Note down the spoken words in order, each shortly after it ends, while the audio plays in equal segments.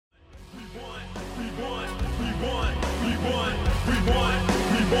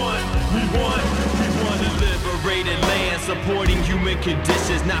human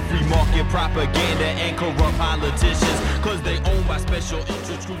conditions, not free market propaganda and corrupt politicians, because they own by special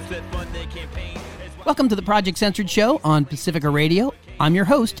interest groups that fund their campaign. Welcome to the Project Censored show on Pacifica Radio. I'm your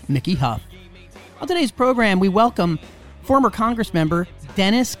host, Mickey Huff. On today's program, we welcome former Congress member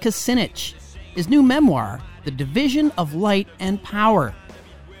Dennis Kucinich. His new memoir, The Division of Light and Power.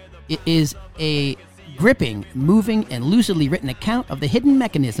 It is a gripping, moving, and lucidly written account of the hidden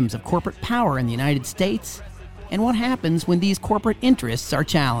mechanisms of corporate power in the United States and what happens when these corporate interests are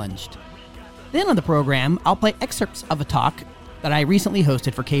challenged. Then on the program, I'll play excerpts of a talk that I recently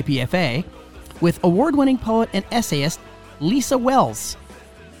hosted for KPFA with award-winning poet and essayist Lisa Wells.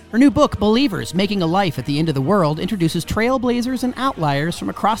 Her new book, Believers, Making a Life at the End of the World, introduces trailblazers and outliers from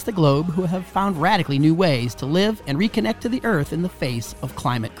across the globe who have found radically new ways to live and reconnect to the earth in the face of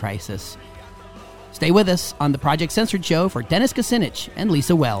climate crisis. Stay with us on the Project Censored show for Dennis Kucinich and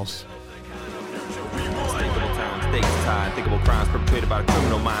Lisa Wells. Unthinkable crimes perpetrated by the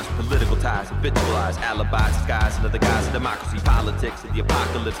criminal minds, political ties, habitualized alibis, disguised under the guise of democracy, politics, and the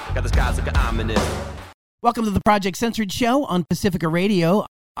apocalypse. Got the skies looking ominous. Welcome to the Project Censored show on Pacifica Radio.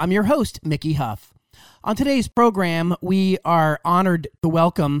 I'm your host, Mickey Huff. On today's program, we are honored to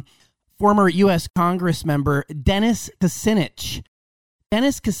welcome former U.S. Congress member Dennis Kucinich.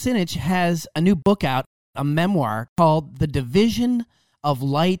 Dennis Kucinich has a new book out, a memoir called The Division of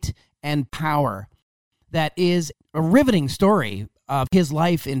Light and Power. That is a riveting story of his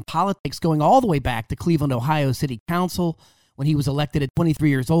life in politics going all the way back to Cleveland, Ohio City Council when he was elected at 23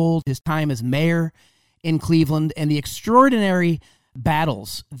 years old, his time as mayor in Cleveland, and the extraordinary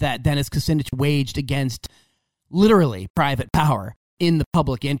battles that Dennis Kucinich waged against literally private power in the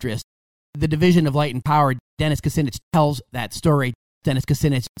public interest. The Division of Light and Power, Dennis Kucinich tells that story. Dennis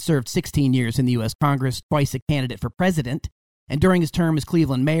Kucinich served 16 years in the U.S. Congress, twice a candidate for president. And during his term as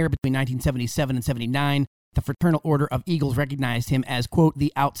Cleveland mayor between 1977 and 79, the Fraternal Order of Eagles recognized him as, quote,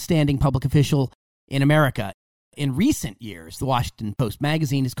 the outstanding public official in America. In recent years, the Washington Post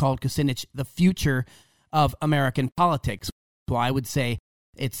magazine has called Kucinich the future of American politics. So I would say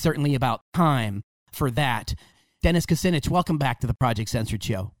it's certainly about time for that. Dennis Kucinich, welcome back to the Project Censored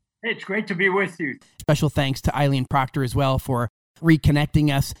show. It's great to be with you. Special thanks to Eileen Proctor as well for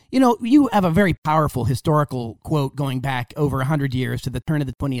reconnecting us. You know, you have a very powerful historical quote going back over 100 years to the turn of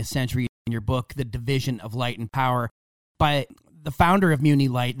the 20th century in your book, The Division of Light and Power, by the founder of Muni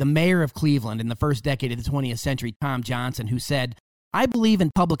Light, the mayor of Cleveland in the first decade of the 20th century, Tom Johnson, who said, I believe in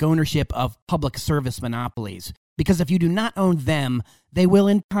public ownership of public service monopolies, because if you do not own them, they will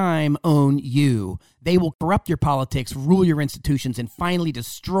in time own you. They will corrupt your politics, rule your institutions, and finally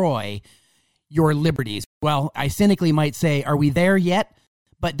destroy your liberties. Well, I cynically might say, are we there yet?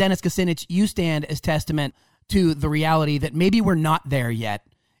 But Dennis Kucinich, you stand as testament to the reality that maybe we're not there yet,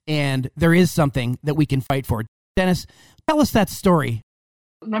 and there is something that we can fight for. Dennis, tell us that story.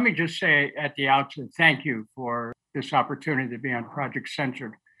 Let me just say at the outset, thank you for this opportunity to be on Project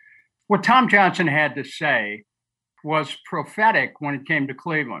Censored. What Tom Johnson had to say was prophetic when it came to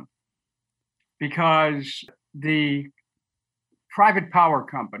Cleveland, because the private power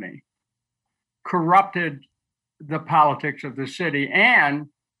company corrupted the politics of the city and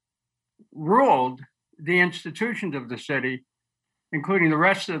ruled the institutions of the city, including the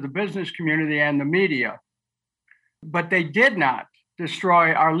rest of the business community and the media. But they did not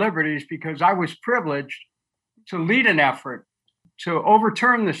destroy our liberties, because I was privileged to lead an effort to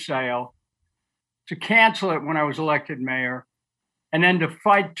overturn the sale, to cancel it when I was elected mayor, and then to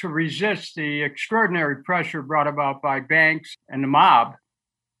fight to resist the extraordinary pressure brought about by banks and the mob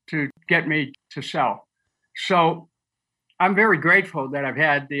to get me to sell. So I'm very grateful that I've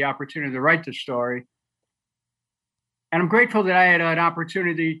had the opportunity to write the story. And I'm grateful that I had an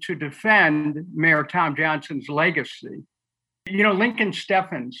opportunity to defend Mayor Tom Johnson's legacy. You know, Lincoln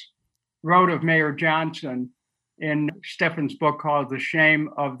Steffens wrote of Mayor Johnson in Steffens' book called The Shame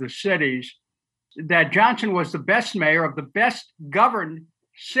of the Cities, that Johnson was the best mayor of the best governed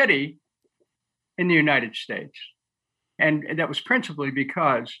city in the United States. And that was principally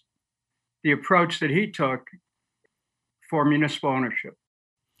because the approach that he took for municipal ownership.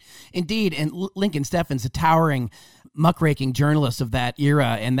 Indeed, and Lincoln Steffens, a towering, muckraking journalist of that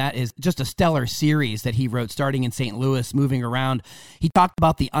era, and that is just a stellar series that he wrote starting in St. Louis, moving around. He talked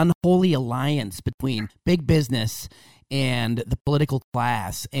about the unholy alliance between big business and the political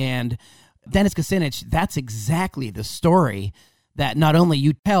class. And Dennis Kucinich, that's exactly the story that not only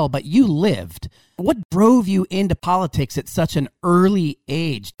you tell, but you lived. What drove you into politics at such an early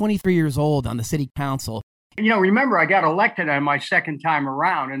age, 23 years old on the city council? You know, remember, I got elected on my second time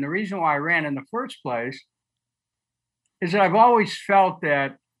around. And the reason why I ran in the first place is that I've always felt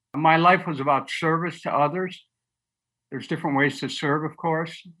that my life was about service to others. There's different ways to serve, of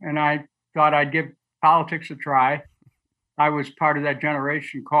course, and I thought I'd give politics a try. I was part of that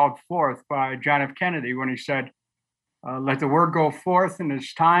generation called forth by John F. Kennedy when he said, let the word go forth in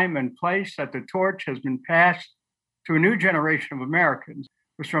its time and place that the torch has been passed to a new generation of Americans.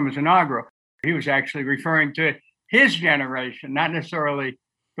 It was from his inaugural. He was actually referring to his generation, not necessarily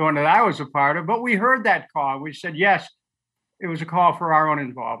the one that I was a part of, but we heard that call. We said, yes, it was a call for our own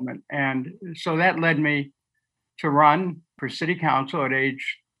involvement. And so that led me to run for city council at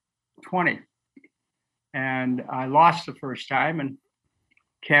age 20. And I lost the first time and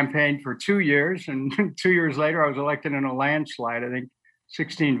campaigned for 2 years. And 2 years later, I was elected in a landslide, I think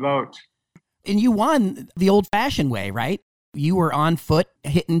 16 votes. And you won the old-fashioned way, right? You were on foot,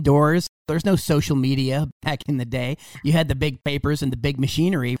 hitting doors. There's no social media back in the day. You had the big papers and the big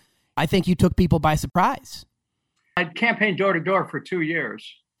machinery. I think you took people by surprise. I campaigned door to door for 2 years.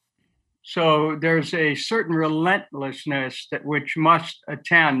 So there's a certain relentlessness that which must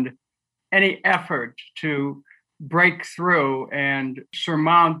attend any effort to break through and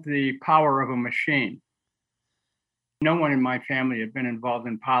surmount the power of a machine. No one in my family had been involved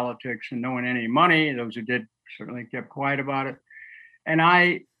in politics and no one had any money. Those who did certainly kept quiet about it. And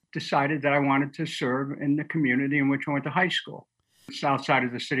I decided that I wanted to serve in the community in which I went to high school, south side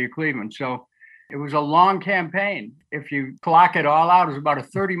of the city of Cleveland. So it was a long campaign. If you clock it all out, it was about a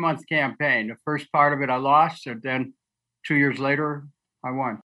 30-month campaign. The first part of it I lost, and then 2 years later, I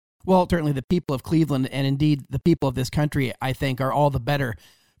won. Well, certainly the people of Cleveland, and indeed the people of this country, I think, are all the better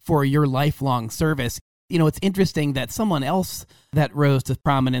for your lifelong service. You know, it's interesting that someone else that rose to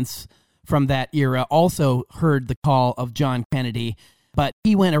prominence from that era also heard the call of John Kennedy, but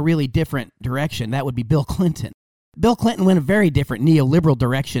he went a really different direction. That would be Bill Clinton. Bill Clinton went a very different neoliberal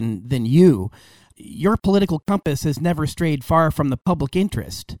direction than you. Your political compass has never strayed far from the public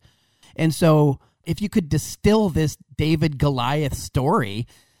interest. And so if you could distill this David Goliath story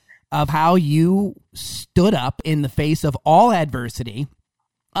of how you stood up in the face of all adversity,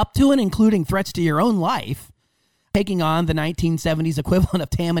 up to and including threats to your own life, taking on the 1970s equivalent of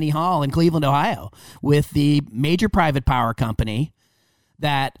Tammany Hall in Cleveland, Ohio, with the major private power company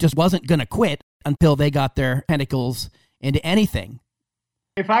that just wasn't going to quit until they got their tentacles into anything.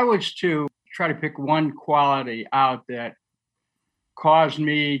 If I was to try to pick one quality out that caused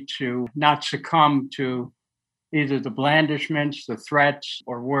me to not succumb to either the blandishments, the threats,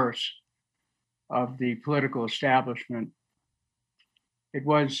 or worse, of the political establishment, it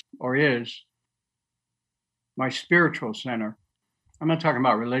was or is my spiritual center. I'm not talking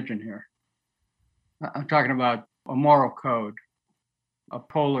about religion here. I'm talking about a moral code, a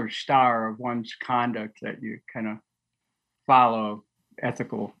polar star of one's conduct that you kind of follow,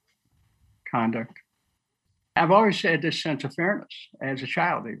 ethical conduct. I've always had this sense of fairness as a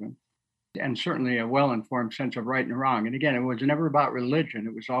child even, and certainly a well-informed sense of right and wrong. And again, it was never about religion.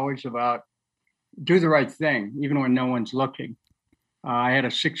 It was always about do the right thing, even when no one's looking. I had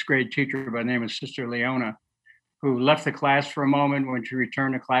a sixth grade teacher by the name of Sister Leona, who left the class for a moment. When she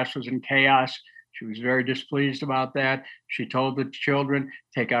returned, the class was in chaos. She was very displeased about that. She told the children,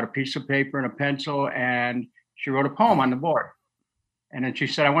 take out a piece of paper and a pencil, and she wrote a poem on the board. And then she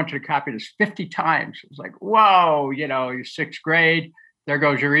said, I want you to copy this 50 times. It was like, whoa, you know, you're sixth grade. There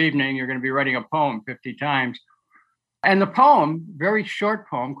goes your evening. You're going to be writing a poem 50 times. And the poem, very short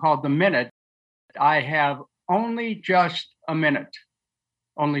poem called The Minute, I have only just a minute,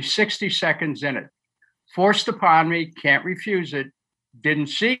 only 60 seconds in it. Forced upon me, can't refuse it. Didn't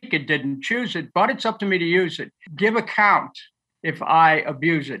seek it, didn't choose it, but it's up to me to use it. Give account if I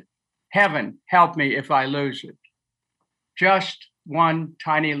abuse it. Heaven, help me if I lose it. Just one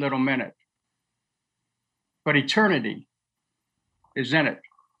tiny little minute. But eternity is in it.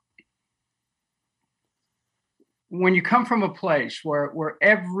 When you come from a place where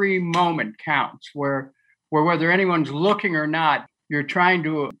every moment counts, where whether anyone's looking or not, you're trying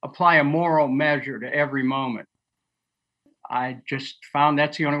to apply a moral measure to every moment. I just found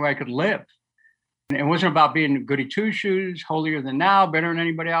that's the only way I could live. And it wasn't about being goody two-shoes, holier than thou, better than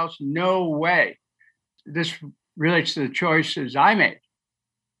anybody else. No way. This relates to the choices I made.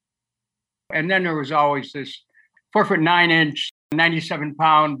 And then there was always this 4'9",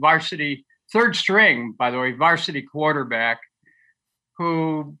 97-pound varsity, third string, by the way, varsity quarterback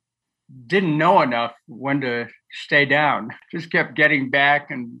who didn't know enough when to stay down, just kept getting back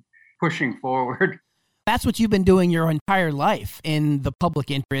and pushing forward. That's what you've been doing your entire life in the public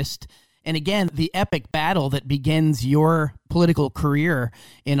interest. And again, the epic battle that begins your political career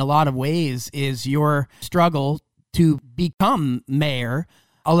in a lot of ways is your struggle to become mayor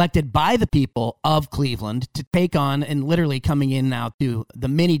elected by the people of Cleveland to take on, and literally coming in now to the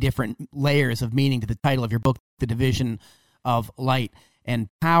many different layers of meaning to the title of your book, The Division of Light and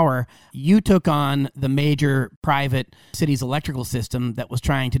Power. You took on the major private city's electrical system that was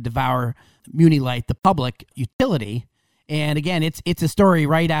trying to devour Muni-Light, the public utility. And again, it's a story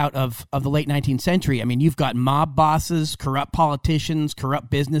right out of the late 19th century. I mean, you've got mob bosses, corrupt politicians, corrupt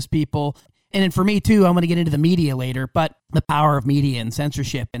business people. And then for me, too, I'm going to get into the media later, but the power of media and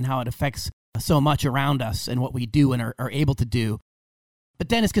censorship and how it affects so much around us and what we do and are able to do. But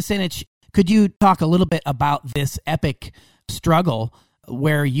Dennis Kucinich, could you talk a little bit about this epic struggle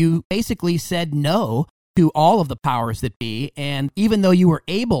where you basically said no to all of the powers that be, and even though you were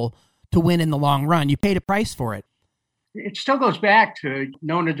able to win in the long run, you paid a price for it? It still goes back to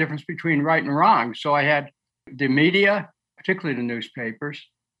knowing the difference between right and wrong. So I had the media, particularly the newspapers,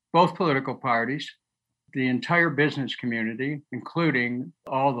 both political parties, the entire business community, including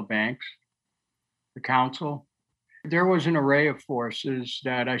all the banks, the council. There was an array of forces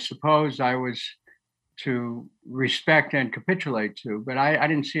that I suppose I was to respect and capitulate to, but I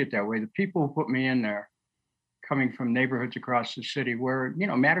didn't see it that way. The people who put me in there, coming from neighborhoods across the city where,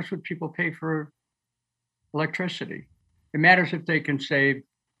 it matters what people pay for electricity. It matters if they can save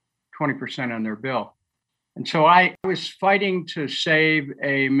 20% on their bill. And so I was fighting to save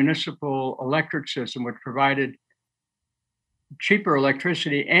a municipal electric system which provided cheaper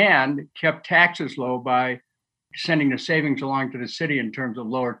electricity and kept taxes low by sending the savings along to the city in terms of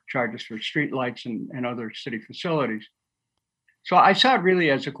lower charges for streetlights and other city facilities. So I saw it really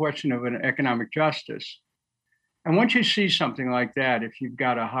as a question of an economic justice. And once you see something like that, if you've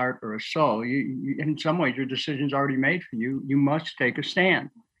got a heart or a soul, you in some ways your decision's already made for you. You must take a stand.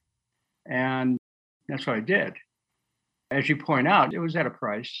 And that's what I did. As you point out, it was at a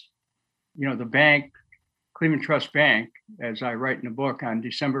price. The bank, Cleveland Trust Bank, as I write in the book, on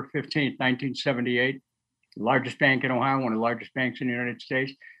December 15th, 1978, the largest bank in Ohio, one of the largest banks in the United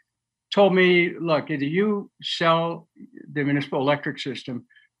States, told me, look, either you sell the municipal electric system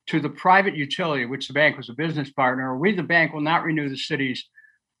to the private utility, which the bank was a business partner, or we, the bank, will not renew the city's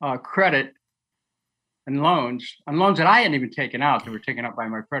credit and loans on loans that I hadn't even taken out, that were taken out by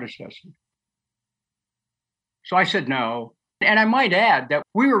my predecessor. So I said no. And I might add that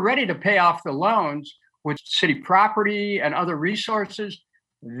we were ready to pay off the loans with city property and other resources.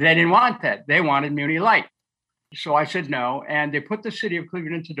 They didn't want that. They wanted Muni-Light. So I said no. And they put the city of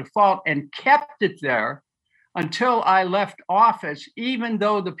Cleveland into default and kept it there until I left office, even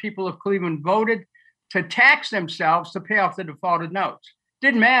though the people of Cleveland voted to tax themselves to pay off the defaulted notes.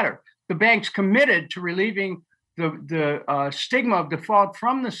 Didn't matter. The banks committed to relieving the stigma of default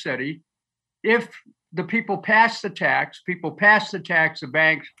from the city if the people passed the tax, the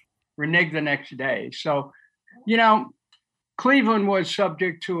banks reneged the next day. So, Cleveland was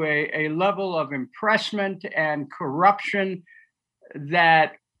subject to a level of impressment and corruption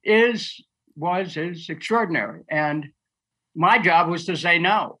that is extraordinary. And my job was to say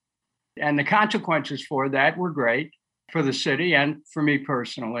no. And the consequences for that were great for the city and for me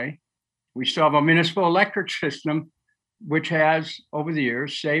personally. We still have a municipal electric system, which has, over the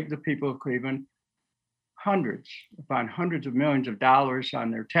years, saved the people of Cleveland hundreds of millions of dollars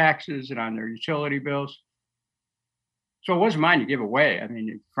on their taxes and on their utility bills. So it wasn't mine to give away. I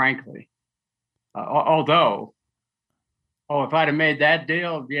mean, frankly, although, if I'd have made that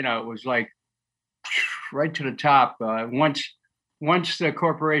deal, it was like right to the top. Once the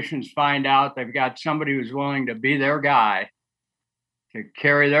corporations find out they've got somebody who's willing to be their guy, to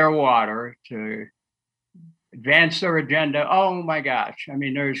carry their water, to advance their agenda, oh my gosh. I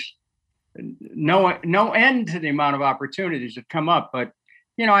mean, there's no end to the amount of opportunities that come up. But,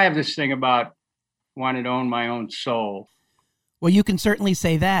 I have this thing about wanting to own my own soul. Well, you can certainly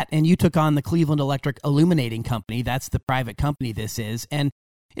say that. And you took on the Cleveland Electric Illuminating Company. That's the private company this is. And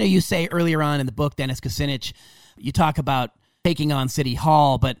you say earlier on in the book, Dennis Kucinich, you talk about taking on City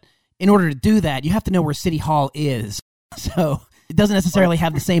Hall. But in order to do that, you have to know where City Hall is. So it doesn't necessarily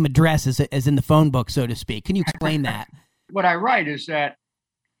have the same address as in the phone book, so to speak. Can you explain that? What I write is that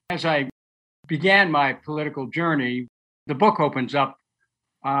as I began my political journey, the book opens up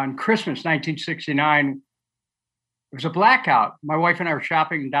on Christmas 1969. There was a blackout. My wife and I were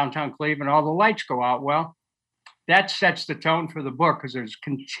shopping in downtown Cleveland. All the lights go out. Well, that sets the tone for the book because there's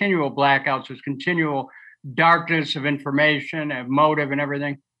continual blackouts. There's continual darkness of information and motive and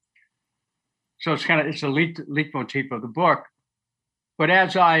everything. So it's a leitmotif of the book. But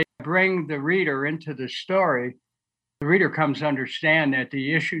as I bring the reader into the story, the reader comes to understand that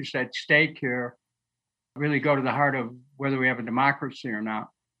the issues at stake here really go to the heart of whether we have a democracy or not,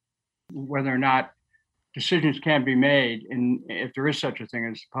 whether or not decisions can be made, if there is such a thing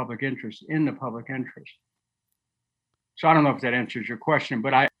as public interest, in the public interest. So I don't know if that answers your question,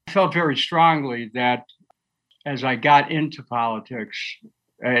 but I felt very strongly that as I got into politics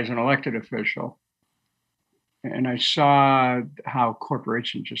as an elected official, and I saw how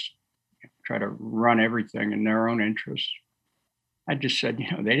corporations just try to run everything in their own interest, I just said,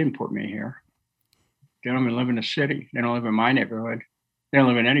 they didn't put me here. They don't even live in a city. They don't live in my neighborhood. They don't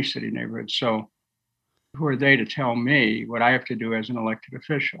live in any city neighborhood. So who are they to tell me what I have to do as an elected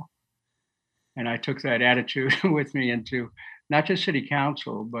official? And I took that attitude with me into not just city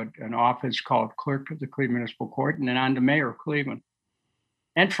council, but an office called clerk of the Cleveland Municipal Court, and then on to mayor of Cleveland.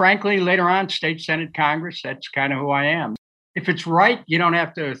 And frankly, later on, state, senate, Congress, that's kind of who I am. If it's right, you don't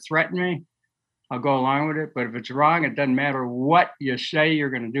have to threaten me. I'll go along with it. But if it's wrong, it doesn't matter what you say you're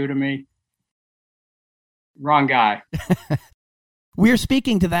going to do to me. Wrong guy. We're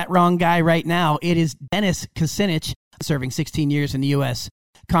speaking to that wrong guy right now. It is Dennis Kucinich, serving 16 years in the U.S.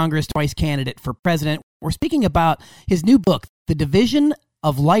 Congress, twice candidate for president. We're speaking about his new book, The Division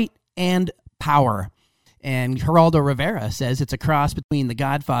of Light and Power. And Geraldo Rivera says it's a cross between The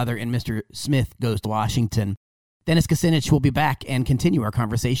Godfather and Mr. Smith Goes to Washington. Dennis Kucinich will be back and continue our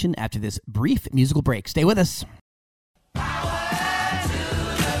conversation after this brief musical break. Stay with us.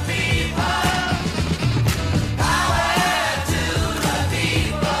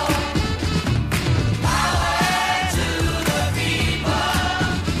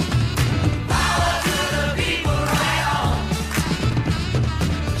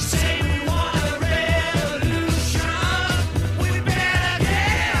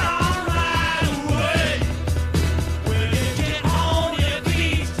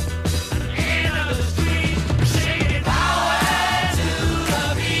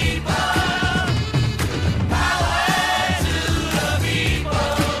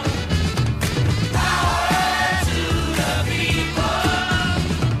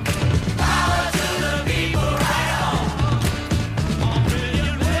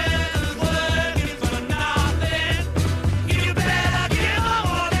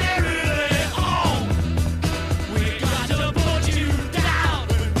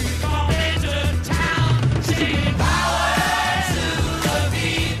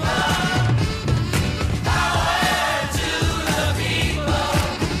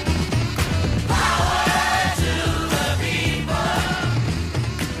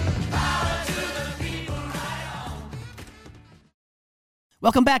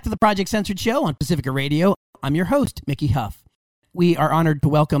 Welcome back to the Project Censored show on Pacifica Radio. I'm your host, Mickey Huff. We are honored to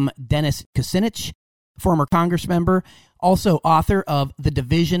welcome Dennis Kucinich, former Congress member, also author of The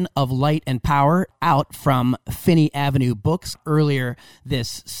Division of Light and Power, out from Finney Avenue Books earlier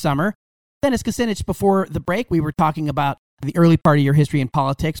this summer. Dennis Kucinich, before the break, we were talking about the early part of your history in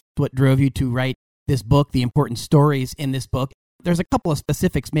politics, what drove you to write this book, the important stories in this book. There's a couple of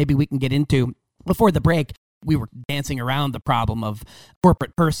specifics maybe we can get into. Before the break, we were dancing around the problem of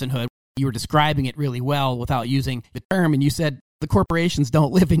corporate personhood. You were describing it really well without using the term, and you said the corporations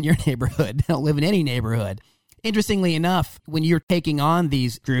don't live in your neighborhood. They don't live in any neighborhood. Interestingly enough, when you're taking on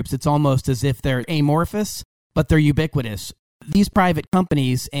these groups, it's almost as if they're amorphous, but they're ubiquitous. These private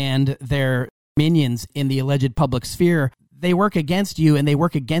companies and their minions in the alleged public sphere, they work against you and they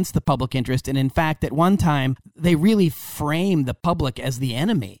work against the public interest. And in fact, at one time, they really frame the public as the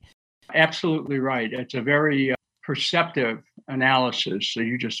enemy. Absolutely right. It's a very perceptive analysis that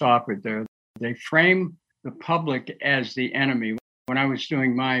you just offered there. They frame the public as the enemy. When I was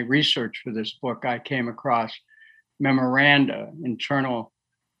doing my research for this book, I came across memoranda, internal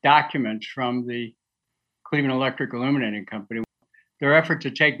documents from the Cleveland Electric Illuminating Company. Their effort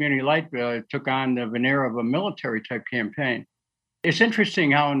to take Muni Light took on the veneer of a military-type campaign. It's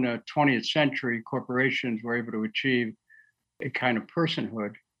interesting how in the 20th century, corporations were able to achieve a kind of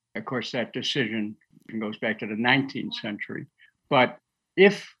personhood. Of course, that decision goes back to the 19th century. But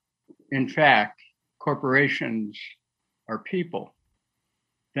if, in fact, corporations are people,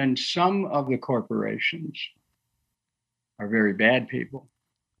 then some of the corporations are very bad people.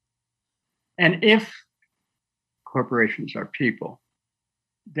 And if corporations are people,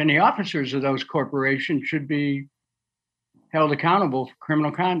 then the officers of those corporations should be held accountable for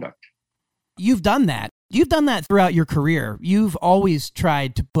criminal conduct. You've done that. You've done that throughout your career. You've always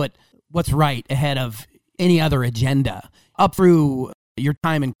tried to put what's right ahead of any other agenda. Up through your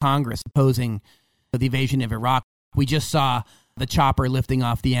time in Congress opposing the invasion of Iraq, we just saw the chopper lifting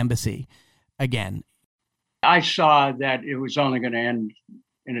off the embassy again. I saw that it was only going to end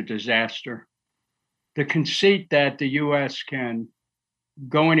in a disaster. The conceit that the U.S. can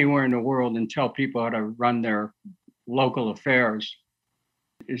go anywhere in the world and tell people how to run their local affairs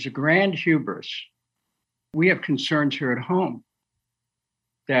is a grand hubris. We have concerns here at home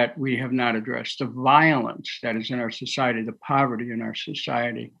that we have not addressed. The violence that is in our society, the poverty in our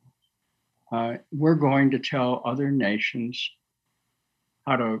society. We're going to tell other nations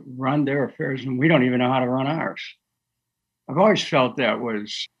how to run their affairs, and we don't even know how to run ours. I've always felt that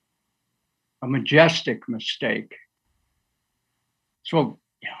was a majestic mistake. So,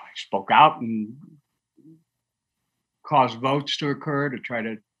 I spoke out and caused votes to occur to try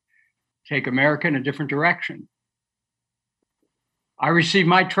to take America in a different direction. I received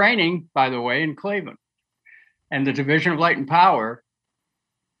my training, by the way, in Cleveland. And the Division of Light and Power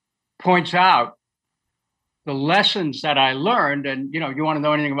points out the lessons that I learned. And, you want to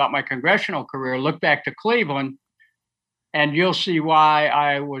know anything about my congressional career, look back to Cleveland, and you'll see why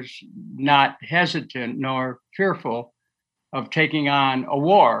I was not hesitant nor fearful of taking on a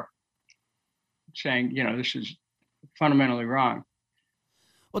war, saying, this is fundamentally wrong.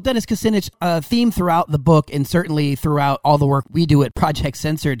 Well, Dennis Kucinich, a theme throughout the book and certainly throughout all the work we do at Project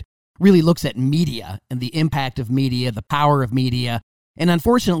Censored really looks at media and the impact of media, the power of media, and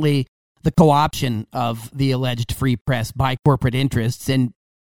unfortunately, the co-option of the alleged free press by corporate interests. And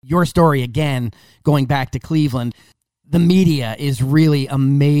your story, again, going back to Cleveland, the media is really a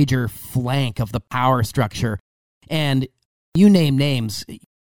major flank of the power structure. And you name names,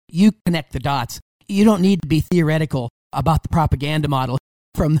 you connect the dots. You don't need to be theoretical about the propaganda model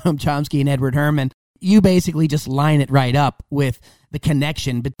from Noam Chomsky and Edward Herman. You basically just line it right up with the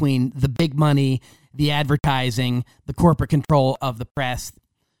connection between the big money, the advertising, the corporate control of the press.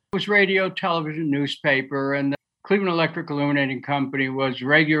 It was radio, television, newspaper, and the Cleveland Electric Illuminating Company was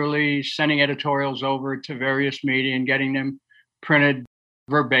regularly sending editorials over to various media and getting them printed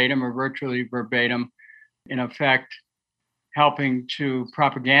verbatim or virtually verbatim, in effect, helping to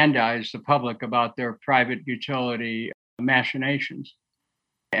propagandize the public about their private utility machinations.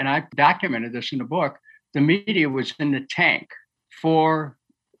 And I documented this in the book. The media was in the tank for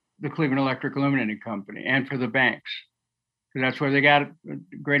the Cleveland Electric Illuminating Company and for the banks. So that's where they got a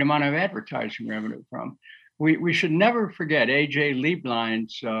great amount of advertising revenue from. We should never forget A.J.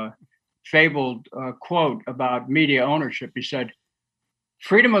 Lieblein's fabled quote about media ownership. He said,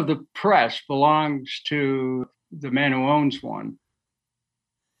 "Freedom of the press belongs to the man who owns one."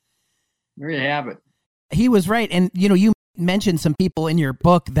 There you have it. He was right. And, you mentioned some people in your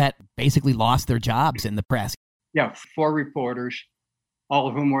book that basically lost their jobs in the press. Yeah, 4 reporters, all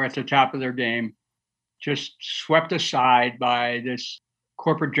of whom were at the top of their game, just swept aside by this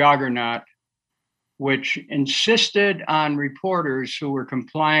corporate juggernaut, which insisted on reporters who were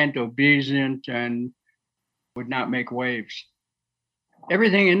compliant, obedient, and would not make waves.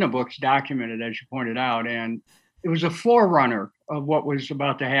 Everything in the book's documented, as you pointed out, and it was a forerunner of what was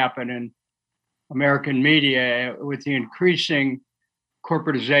about to happen in American media with the increasing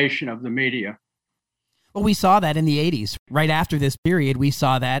corporatization of the media. Well, we saw that in the 80s. Right after this period, we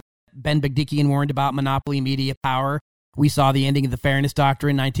saw that. Ben Bagdikian warned about monopoly media power. We saw the ending of the Fairness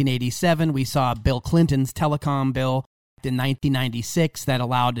Doctrine in 1987. We saw Bill Clinton's telecom bill in 1996 that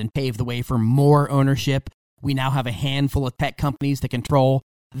allowed and paved the way for more ownership. We now have a handful of tech companies that control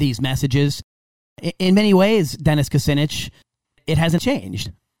these messages. In many ways, Dennis Kucinich, it hasn't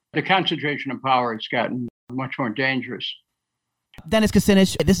changed. The concentration of power has gotten much more dangerous. Dennis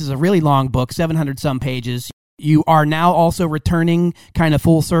Kucinich, this is a really long book, 700-some pages. You are now also returning kind of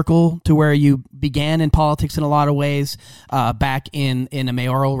full circle to where you began in politics in a lot of ways, back in a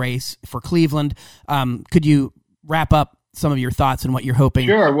mayoral race for Cleveland. Could you wrap up some of your thoughts and what you're hoping?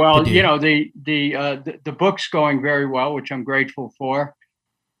 Sure. Well, to do? The book's going very well, which I'm grateful for.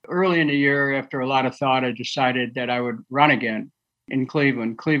 Early in the year, after a lot of thought, I decided that I would run again in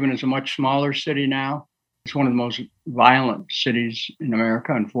Cleveland. Cleveland is a much smaller city now. It's one of the most violent cities in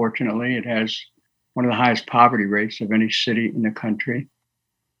America, unfortunately. It has one of the highest poverty rates of any city in the country.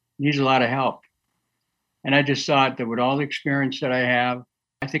 It needs a lot of help. And I just thought that with all the experience that I have,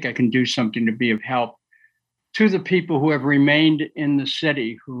 I think I can do something to be of help to the people who have remained in the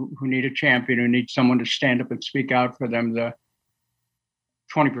city, who need a champion, who need someone to stand up and speak out for them. The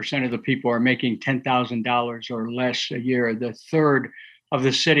 20% of the people are making $10,000 or less a year. The third of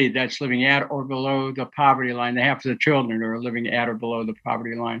the city that's living at or below the poverty line. The half of the children are living at or below the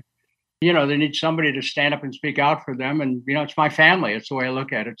poverty line. They need somebody to stand up and speak out for them. And, it's my family. It's the way I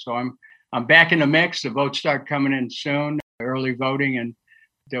look at it. So I'm back in the mix. The votes start coming in soon, early voting, and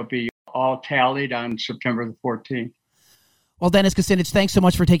they'll be all tallied on September the 14th. Well, Dennis Kucinich, thanks so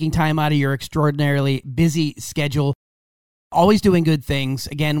much for taking time out of your extraordinarily busy schedule. Always doing good things.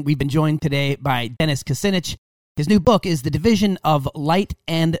 Again, we've been joined today by Dennis Kucinich. His new book is The Division of Light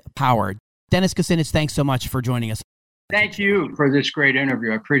and Power. Dennis Kucinich, thanks so much for joining us. Thank you for this great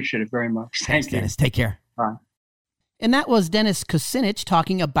interview. I appreciate it very much. Thanks, Dennis. Take care. time. And that was Dennis Kucinich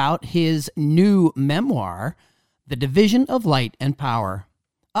talking about his new memoir, The Division of Light and Power.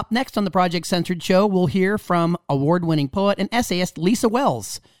 Up next on the Project Censored show, we'll hear from award-winning poet and essayist Lisa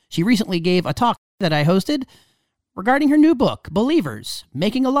Wells. She recently gave a talk that I hosted regarding her new book, Believers,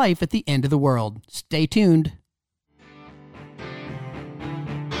 Making a Life at the End of the World. Stay tuned.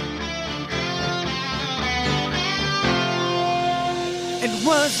 It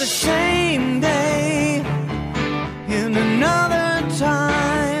was the same day in another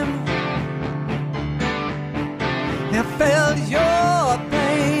time. I felt your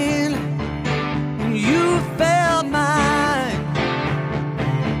pain and you felt mine.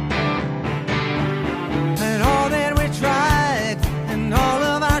 And all that we tried and all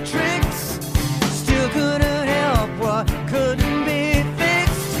of our tricks still couldn't help what couldn't be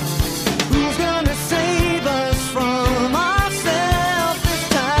fixed. Who's gonna save us from ourselves this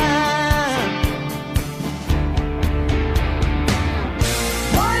time?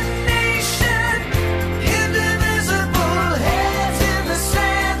 One nation, indivisible, heads in the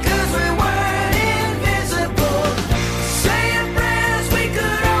sand, 'cause we weren't invisible. Saying prayers, we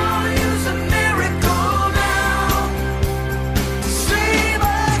could all use a miracle now to save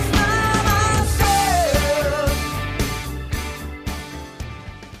us from ourselves.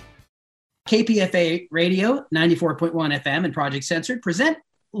 KPFA Radio, 94.1 FM and Project Censored present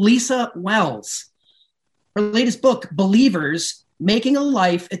Lisa Wells. Her latest book, Believers, Making a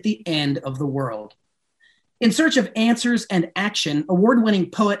Life at the End of the World. In search of answers and action, award-winning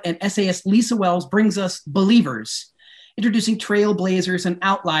poet and essayist Lisa Wells brings us Believers, introducing trailblazers and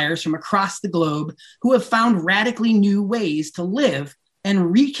outliers from across the globe who have found radically new ways to live and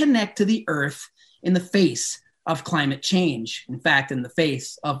reconnect to the earth in the face of climate change. In fact, in the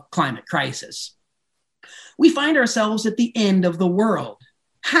face of climate crisis. We find ourselves at the end of the world.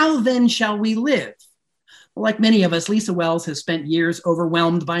 How then shall we live? Well, like many of us, Lisa Wells has spent years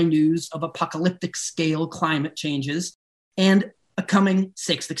overwhelmed by news of apocalyptic scale climate changes and a coming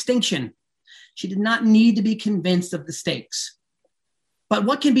sixth extinction. She did not need to be convinced of the stakes. But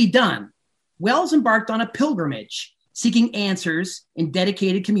what can be done? Wells embarked on a pilgrimage, seeking answers in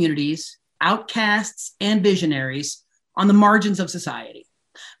dedicated communities, outcasts, and visionaries on the margins of society.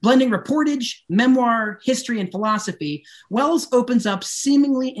 Blending reportage, memoir, history, and philosophy, Wells opens up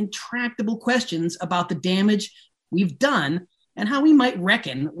seemingly intractable questions about the damage we've done and how we might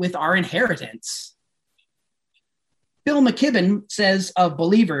reckon with our inheritance. Bill McKibben says of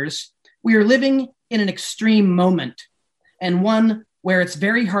Believers, we are living in an extreme moment and one where it's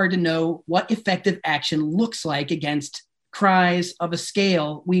very hard to know what effective action looks like against cries of a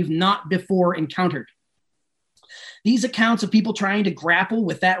scale we've not before encountered. These accounts of people trying to grapple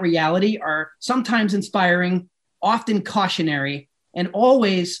with that reality are sometimes inspiring, often cautionary, and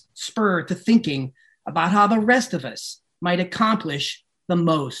always spur to thinking about how the rest of us might accomplish the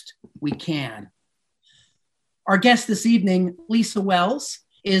most we can. Our guest this evening, Lisa Wells,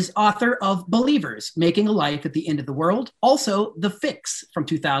 is author of Believers, Making a Life at the End of the World, also The Fix from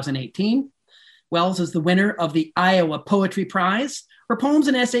 2018. Wells is the winner of the Iowa Poetry Prize. Her poems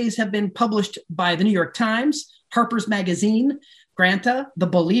and essays have been published by the New York Times, Harper's Magazine, Granta, The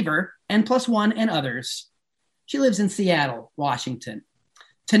Believer, N+1, and others. She lives in Seattle, Washington.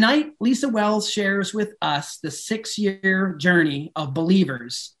 Tonight, Lisa Wells shares with us the 6-year journey of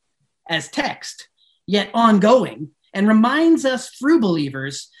Believers as text, yet ongoing, and reminds us through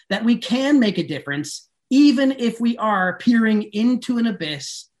Believers that we can make a difference even if we are peering into an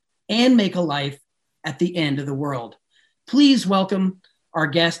abyss and make a life at the end of the world. Please welcome our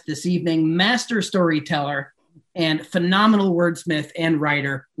guest this evening, master storyteller and phenomenal wordsmith and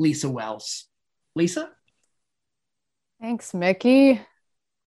writer, Lisa Wells. Lisa? Thanks, Mickey.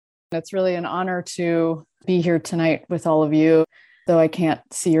 It's really an honor to be here tonight with all of you. Though I can't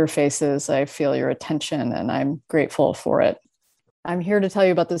see your faces, I feel your attention and I'm grateful for it. I'm here to tell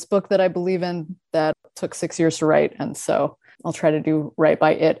you about this book that I believe in that took 6 years to write. And so I'll try to do right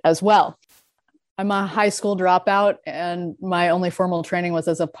by it as well. I'm a high school dropout and my only formal training was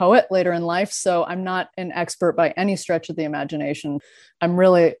as a poet later in life. So I'm not an expert by any stretch of the imagination. I'm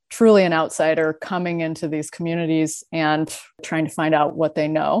really, truly an outsider coming into these communities and trying to find out what they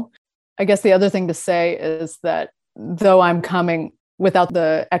know. I guess the other thing to say is that though I'm coming without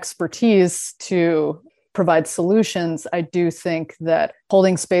the expertise to provide solutions, I do think that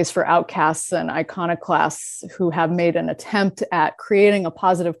holding space for outcasts and iconoclasts who have made an attempt at creating a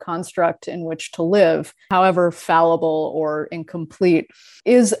positive construct in which to live, however fallible or incomplete,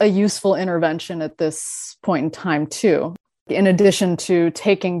 is a useful intervention at this point in time too. In addition to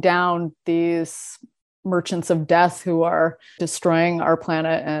taking down these merchants of death who are destroying our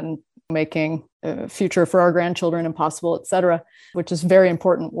planet and making a future for our grandchildren impossible, et cetera, which is very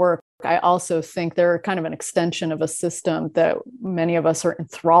important work. I also think they're kind of an extension of a system that many of us are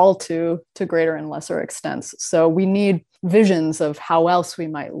enthralled to greater and lesser extents. So we need visions of how else we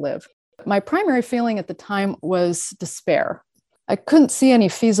might live. My primary feeling at the time was despair. I couldn't see any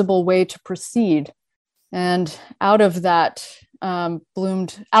feasible way to proceed. And out of that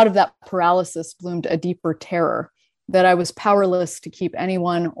paralysis bloomed a deeper terror that I was powerless to keep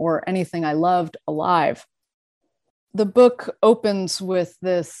anyone or anything I loved alive. The book opens with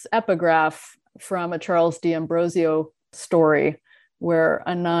this epigraph from a Charles D'Ambrosio story where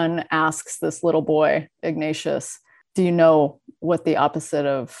a nun asks this little boy, Ignatius, do you know what the opposite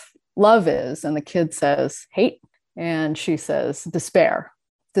of love is? And the kid says, hate. And she says, despair.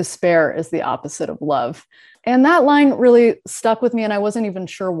 Despair is the opposite of love. And that line really stuck with me. And I wasn't even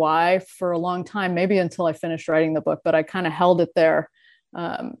sure why for a long time, maybe until I finished writing the book, but I kind of held it there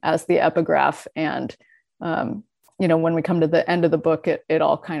as the epigraph. And, when we come to the end of the book, it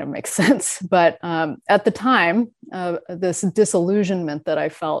all kind of makes sense. But at the time, this disillusionment that I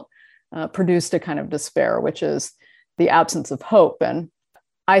felt produced a kind of despair, which is the absence of hope. And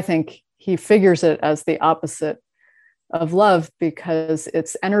I think he figures it as the opposite of love because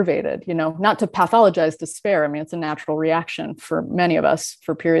it's enervated, not to pathologize despair. I mean, it's a natural reaction for many of us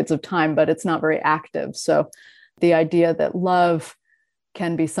for periods of time, but it's not very active. So the idea that love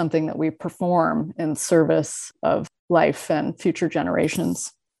can be something that we perform in service of life and future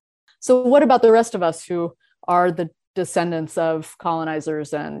generations. So what about the rest of us who are the descendants of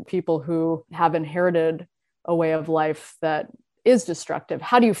colonizers and people who have inherited a way of life that is destructive?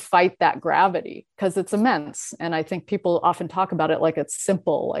 How do you fight that gravity? Because it's immense. And I think people often talk about it like it's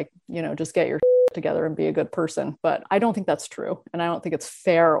simple, like, just get your together and be a good person. But I don't think that's true. And I don't think it's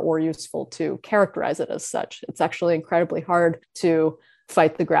fair or useful to characterize it as such. It's actually incredibly hard to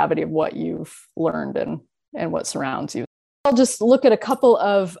fight the gravity of what you've learned and what surrounds you. I'll just look at a couple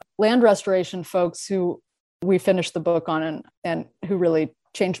of land restoration folks who we finished the book on and who really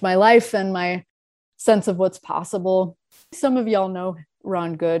changed my life and my sense of what's possible. Some of y'all know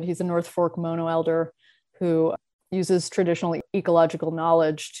Ron Good. He's a North Fork Mono elder who uses traditional ecological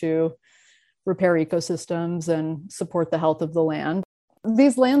knowledge to repair ecosystems and support the health of the land.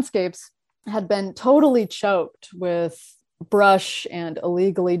 These landscapes had been totally choked with brush and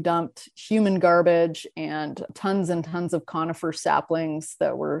illegally dumped human garbage and tons of conifer saplings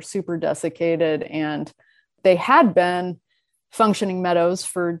that were super desiccated. And they had been functioning meadows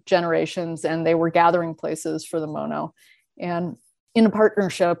for generations, and they were gathering places for the mono. And in a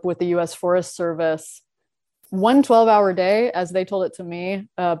partnership with the U.S. Forest Service, one 12-hour day, as they told it to me,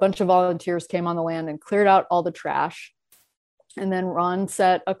 a bunch of volunteers came on the land and cleared out all the trash. And then Ron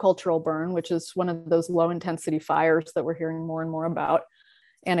set a cultural burn, which is one of those low-intensity fires that we're hearing more and more about.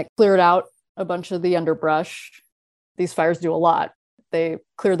 And it cleared out a bunch of the underbrush. These fires do a lot. They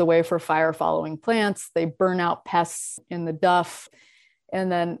clear the way for fire-following plants. They burn out pests in the duff.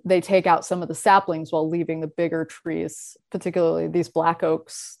 And then they take out some of the saplings while leaving the bigger trees, particularly these black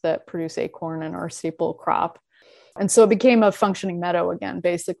oaks that produce acorn and our staple crop. And so it became a functioning meadow again.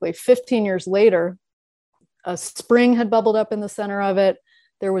 Basically, 15 years later, a spring had bubbled up in the center of it.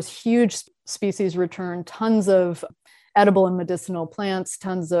 There was huge species return, tons of edible and medicinal plants,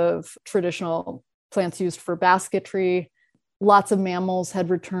 tons of traditional plants used for basketry. Lots of mammals had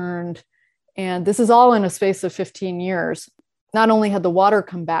returned. And this is all in a space of 15 years. Not only had the water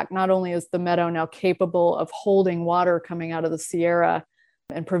come back, not only is the meadow now capable of holding water coming out of the Sierra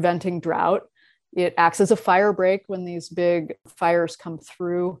and preventing drought, it acts as a fire break when these big fires come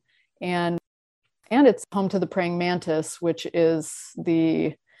through. And it's home to the praying mantis, which is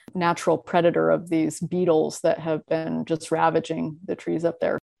the natural predator of these beetles that have been just ravaging the trees up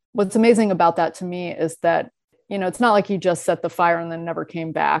there. What's amazing about that to me is that, it's not like he just set the fire and then never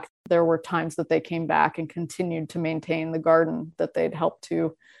came back. There were times that they came back and continued to maintain the garden that they'd helped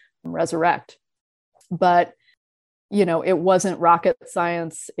to resurrect. But, it wasn't rocket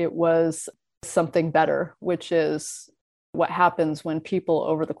science. It was something better, which is what happens when people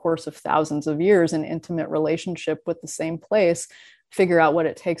over the course of thousands of years in intimate relationship with the same place figure out what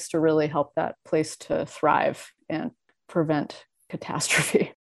it takes to really help that place to thrive and prevent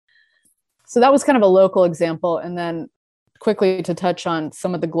catastrophe. So that was kind of a local example. And then quickly to touch on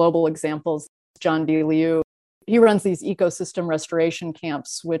some of the global examples, John D. Liu, he runs these ecosystem restoration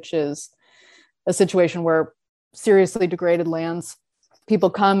camps, which is a situation where seriously degraded lands, people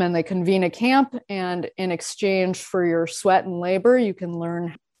come and they convene a camp, and in exchange for your sweat and labor, you can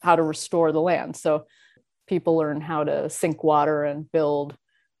learn how to restore the land. So people learn how to sink water and build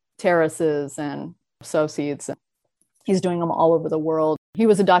terraces and sow seeds. He's doing them all over the world. He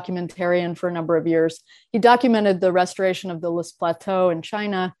was a documentarian for a number of years. He documented the restoration of the Loess Plateau in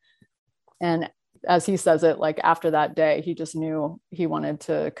China. And as he says it, like after that day, he just knew he wanted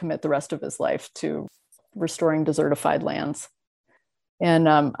to commit the rest of his life to restoring desertified lands. And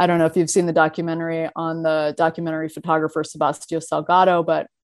I don't know if you've seen the documentary on the documentary photographer Sebastião Salgado, but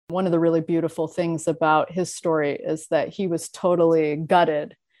one of the really beautiful things about his story is that he was totally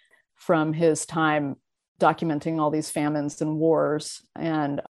gutted from his time documenting all these famines and wars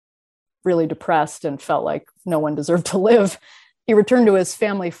and really depressed and felt like no one deserved to live. He returned to his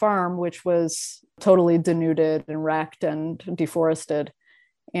family farm, which was totally denuded and wrecked and deforested.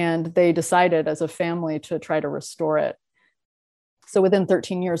 And they decided as a family to try to restore it. So within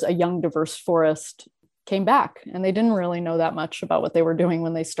 13 years, a young, diverse forest came back, and they didn't really know that much about what they were doing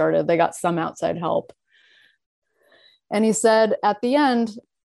when they started. They got some outside help. And he said at the end,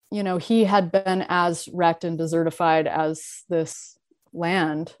 you know, he had been as wrecked and desertified as this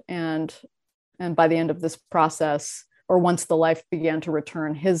land. And by the end of this process, or once the life began to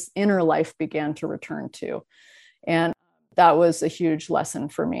return, his inner life began to return too. And that was a huge lesson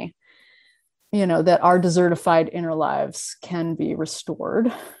for me, you know, that our desertified inner lives can be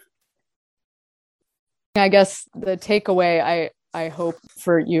restored. I guess the takeaway I hope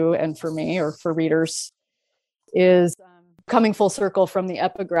for you and for me, or for readers, is coming full circle from the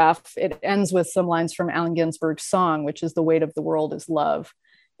epigraph. It ends with some lines from Allen Ginsberg's song, which is "The weight of the world is love."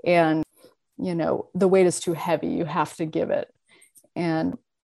 And, you know, the weight is too heavy. You have to give it. And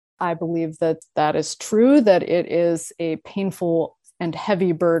I believe that that is true, that it is a painful and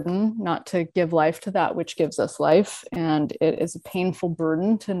heavy burden not to give life to that which gives us life. And it is a painful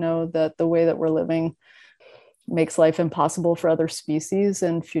burden to know that the way that we're living makes life impossible for other species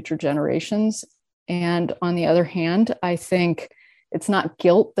and future generations. And on the other hand, I think it's not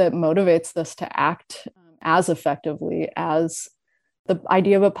guilt that motivates us to act as effectively as the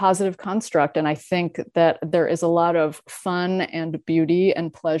idea of a positive construct. And I think that there is a lot of fun and beauty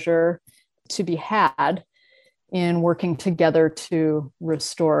and pleasure to be had in working together to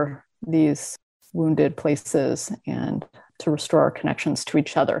restore these wounded places and to restore our connections to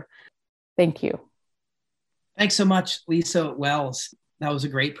each other. Thank you. Thanks so much, Lisa Wells. That was a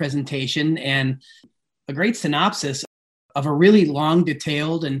great presentation and a great synopsis of a really long,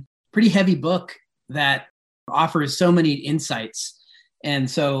 detailed, and pretty heavy book that offers so many insights. And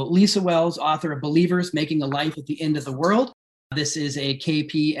so Lisa Wells, author of Believers, Making a Life at the End of the World. This is a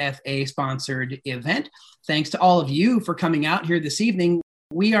KPFA sponsored event. Thanks to all of you for coming out here this evening.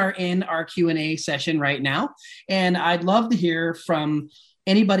 We are in our Q&A session right now, and I'd love to hear from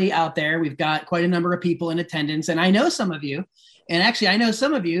anybody out there. We've got quite a number of people in attendance, and I know some of you, and actually I know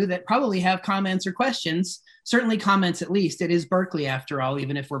some of you that probably have comments or questions, certainly comments at least. It is Berkeley after all,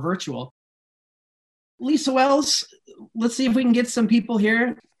 even if we're virtual. Lisa Wells, let's see if we can get some people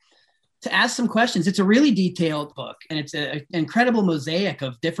here to ask some questions. It's a really detailed book, and it's an incredible mosaic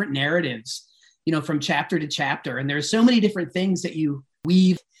of different narratives, you know, from chapter to chapter. And there's so many different things that you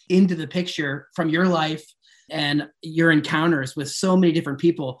weave into the picture from your life and your encounters with so many different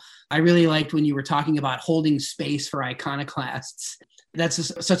people. I really liked when you were talking about holding space for iconoclasts.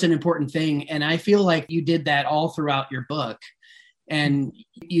 That's such an important thing. And I feel like you did that all throughout your book, and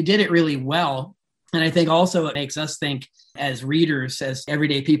you did it really well. And I think also it makes us think as readers, as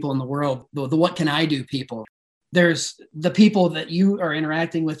everyday people in the world, the what can I do people. There's the people that you are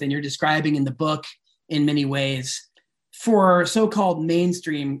interacting with and you're describing in the book in many ways. For so-called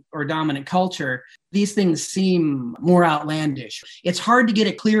mainstream or dominant culture, these things seem more outlandish. It's hard to get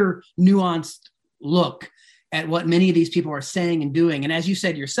a clear, nuanced look at what many of these people are saying and doing. And as you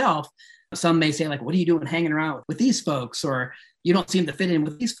said yourself, some may say, like, what are you doing hanging around with these folks? Or you don't seem to fit in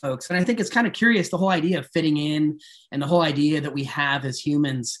with these folks. And I think it's kind of curious, the whole idea of fitting in and the whole idea that we have as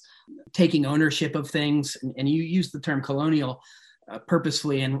humans taking ownership of things. And you use the term colonial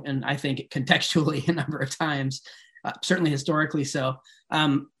purposefully and I think contextually a number of times, certainly historically so.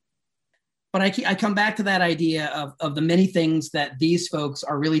 But I come back to that idea of the many things that these folks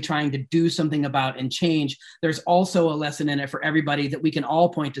are really trying to do something about and change. There's also a lesson in it for everybody that we can all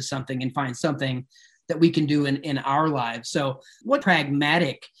point to something and find something that we can do in our lives. So what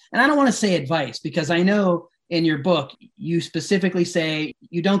pragmatic, and I don't want to say advice, because I know in your book, you specifically say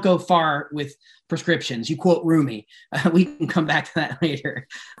you don't go far with prescriptions. You quote Rumi. We can come back to that later.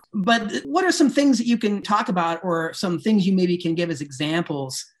 But what are some things that you can talk about, or some things you maybe can give as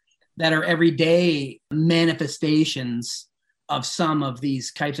examples that are everyday manifestations of some of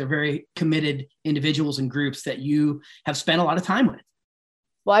these types of very committed individuals and groups that you have spent a lot of time with?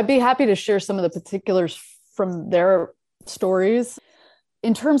 Well, I'd be happy to share some of the particulars from their stories.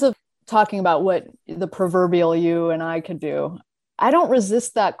 In terms of talking about what the proverbial you and I could do, I don't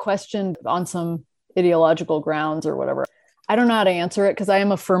resist that question on some ideological grounds or whatever. I don't know how to answer it because I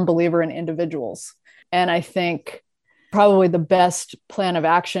am a firm believer in individuals. And I think probably the best plan of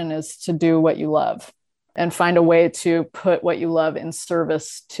action is to do what you love and find a way to put what you love in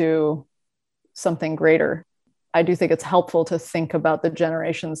service to something greater. I do think it's helpful to think about the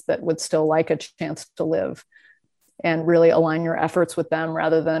generations that would still like a chance to live and really align your efforts with them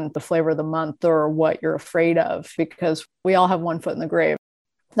rather than the flavor of the month or what you're afraid of, because we all have one foot in the grave.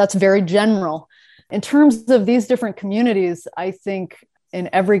 That's very general. In terms of these different communities, I think in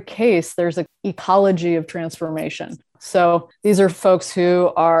every case, there's an ecology of transformation. So these are folks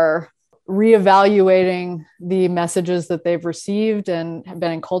who are reevaluating the messages that they've received and have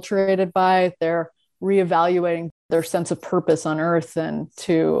been enculturated by. They're reevaluating their sense of purpose on earth and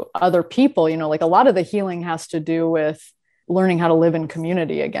to other people. Like a lot of the healing has to do with learning how to live in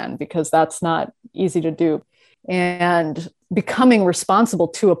community again, because that's not easy to do. And becoming responsible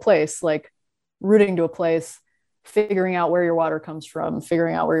to a place, like rooting to a place, figuring out where your water comes from,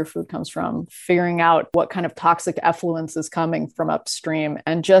 figuring out where your food comes from, figuring out what kind of toxic effluence is coming from upstream,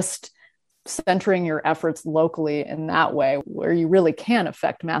 and just centering your efforts locally in that way where you really can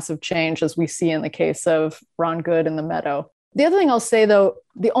affect massive change, as we see in the case of Ron Good in the Meadow. The other thing I'll say, though,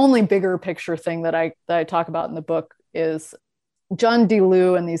 the only bigger picture thing that I talk about in the book is John D.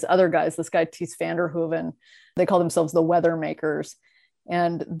 Liu and these other guys, this guy Ties van der Hoeven, they call themselves the weather makers.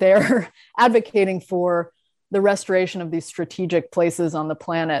 And they're advocating for the restoration of these strategic places on the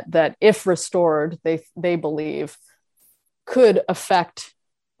planet that, if restored, they believe could affect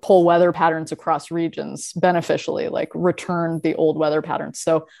whole weather patterns across regions beneficially, like return the old weather patterns.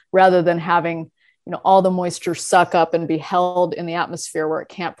 So rather than having all the moisture suck up and be held in the atmosphere where it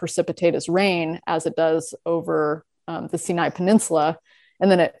can't precipitate as rain as it does over the Sinai Peninsula,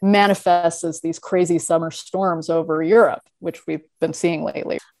 and then it manifests as these crazy summer storms over Europe, which we've been seeing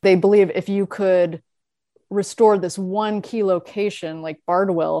lately. They believe if you could restore this one key location like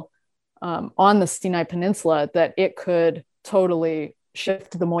Bardwell on the Sinai Peninsula, that it could totally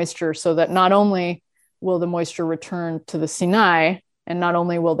shift the moisture so that not only will the moisture return to the Sinai, and not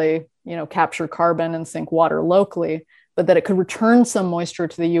only will they, capture carbon and sink water locally, but that it could return some moisture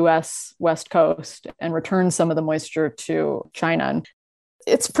to the US West Coast and return some of the moisture to China. And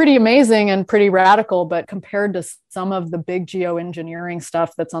it's pretty amazing and pretty radical, but compared to some of the big geoengineering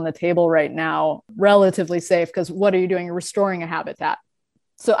stuff that's on the table right now, relatively safe, because what are you doing? You're restoring a habitat.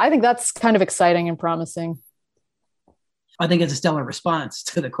 So I think that's kind of exciting and promising. I think it's a stellar response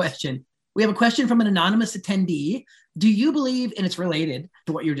to the question. We have a question from an anonymous attendee. Do you believe, and it's related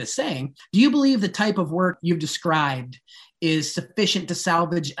to what you're just saying, do you believe the type of work you've described is sufficient to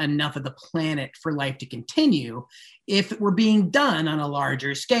salvage enough of the planet for life to continue if it were being done on a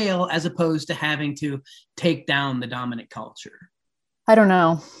larger scale, as opposed to having to take down the dominant culture? I don't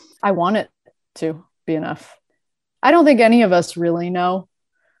know. I want it to be enough. I don't think any of us really know.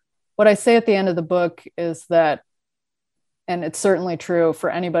 What I say at the end of the book is that, and it's certainly true for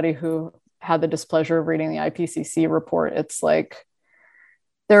anybody who had the displeasure of reading the IPCC report, it's like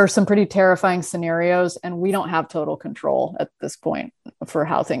there are some pretty terrifying scenarios, and we don't have total control at this point for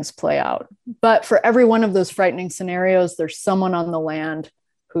how things play out. But for every one of those frightening scenarios, there's someone on the land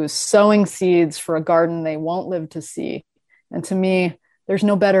who's sowing seeds for a garden they won't live to see. And to me, there's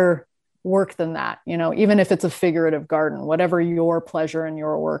no better work than that. Even if it's a figurative garden, whatever your pleasure in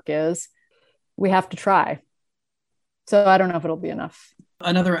your work is, we have to try. So I don't know if it'll be enough.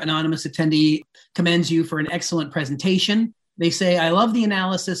 Another anonymous attendee commends you for an excellent presentation. They say, I love the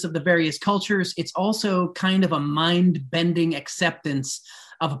analysis of the various cultures. It's also kind of a mind-bending acceptance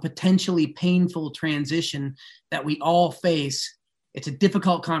of a potentially painful transition that we all face. It's a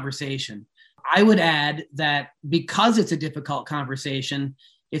difficult conversation. I would add that because it's a difficult conversation,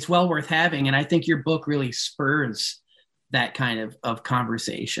 it's well worth having. And I think your book really spurs that kind of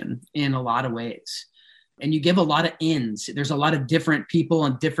conversation in a lot of ways. And you give a lot of ins. There's a lot of different people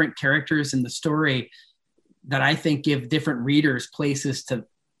and different characters in the story that I think give different readers places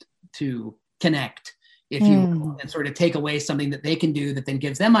to connect, if you will, and sort of take away something that they can do that then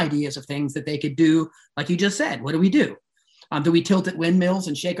gives them ideas of things that they could do. Like you just said, what do we do? Do we tilt at windmills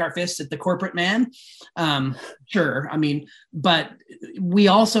and shake our fists at the corporate man? Sure. But we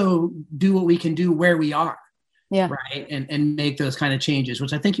also do what we can do where we are. Yeah. Right. And make those kind of changes,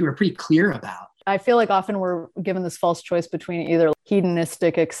 which I think you were pretty clear about. I feel like often we're given this false choice between either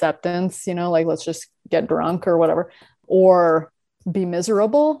hedonistic acceptance, like let's just get drunk or whatever, or be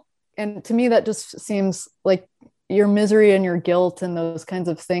miserable. And to me, that just seems like your misery and your guilt and those kinds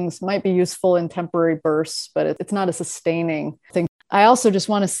of things might be useful in temporary bursts, but it's not a sustaining thing. I also just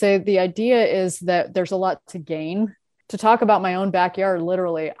want to say the idea is that there's a lot to gain to talk about my own backyard,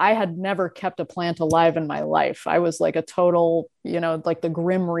 literally, I had never kept a plant alive in my life. I was like a total, like the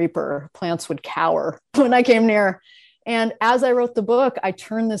Grim Reaper. Plants would cower when I came near. And as I wrote the book, I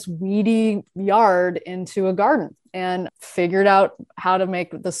turned this weedy yard into a garden and figured out how to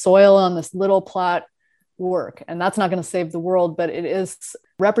make the soil on this little plot work. And that's not going to save the world, but it is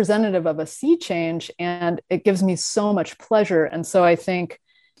representative of a sea change. And it gives me so much pleasure. And so I think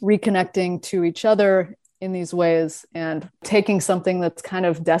reconnecting to each other in these ways and taking something that's kind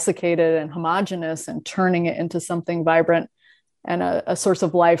of desiccated and homogenous and turning it into something vibrant and a source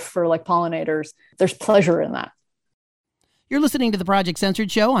of life for like pollinators, there's pleasure in that. You're listening to the Project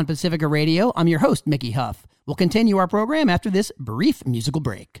Censored show on Pacifica Radio. I'm your host, Mickey Huff. We'll continue our program after this brief musical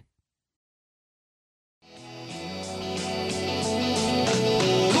break.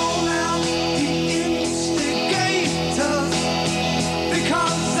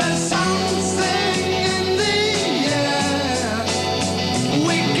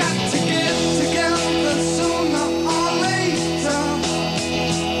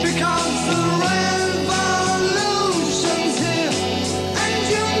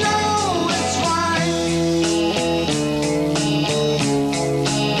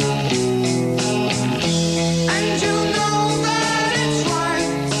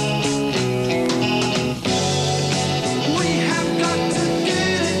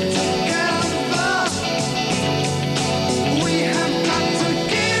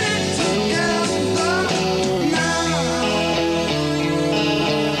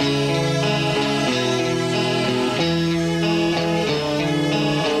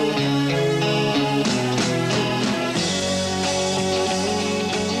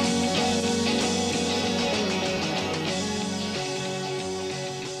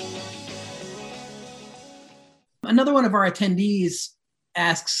 Another one of our attendees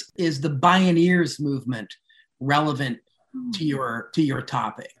asks, is the Bioneers movement relevant to your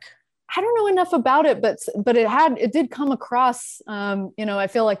topic? I don't know enough about it, but it did come across, I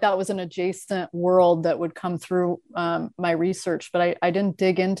feel like that was an adjacent world that would come through my research, but I didn't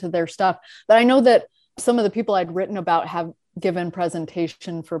dig into their stuff. But I know that some of the people I'd written about have given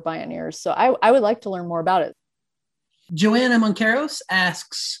presentation for Bioneers. So I would like to learn more about it. Joanna Monqueros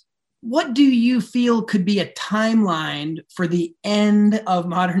asks, what do you feel could be a timeline for the end of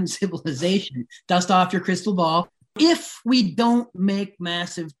modern civilization? Dust off your crystal ball. If we don't make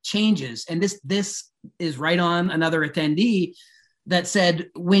massive changes, and this is right on another attendee that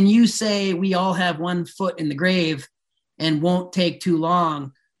said, when you say we all have one foot in the grave and won't take too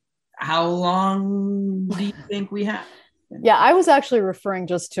long, how long do you think we have? Yeah, I was actually referring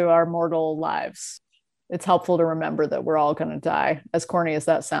just to our mortal lives. It's helpful to remember that we're all going to die, as corny as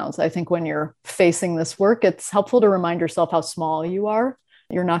that sounds. I think when you're facing this work, it's helpful to remind yourself how small you are.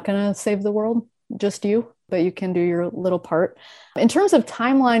 You're not going to save the world, just you, but you can do your little part. In terms of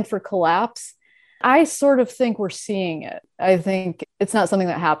timeline for collapse, I sort of think we're seeing it. I think it's not something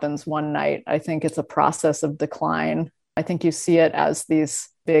that happens one night. I think it's a process of decline. I think you see it as these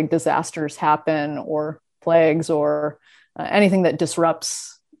big disasters happen, or plagues, or anything that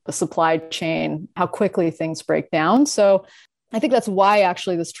disrupts the supply chain, how quickly things break down. So I think that's why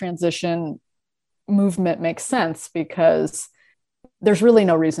actually this transition movement makes sense, because there's really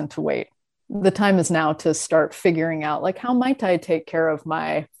no reason to wait. The time is now to start figuring out, like, how might I take care of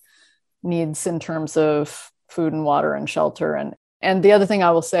my needs in terms of food and water and shelter. And the other thing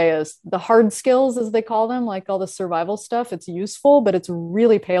I will say is the hard skills, as they call them, like all the survival stuff, it's useful, but it's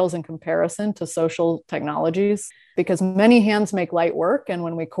really pales in comparison to social technologies, because many hands make light work. And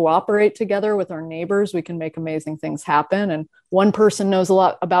when we cooperate together with our neighbors, we can make amazing things happen. And one person knows a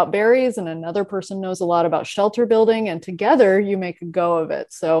lot about berries and another person knows a lot about shelter building. And together you make a go of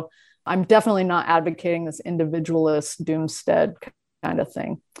it. So I'm definitely not advocating this individualist doomsday kind of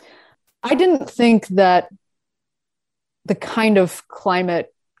thing. I didn't think that the kind of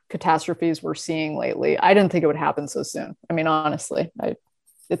climate catastrophes we're seeing lately, I didn't think it would happen so soon. I mean, honestly,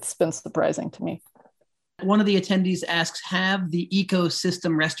 it's been surprising to me. One of the attendees asks, have the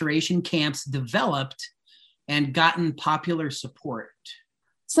ecosystem restoration camps developed and gotten popular support?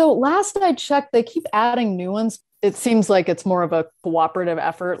 So last I checked, they keep adding new ones. It seems like it's more of a cooperative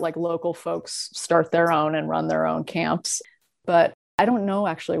effort, like local folks start their own and run their own camps. But I don't know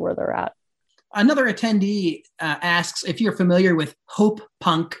actually where they're at. Another attendee asks if you're familiar with hope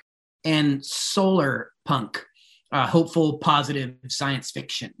punk and solar punk, hopeful, positive science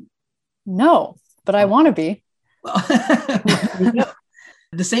fiction. No, but I want to be.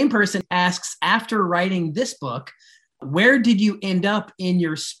 The same person asks, after writing this book, where did you end up in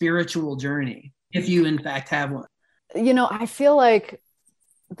your spiritual journey, if you in fact have one? I feel like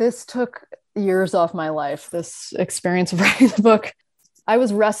this took years off my life, this experience of writing the book. I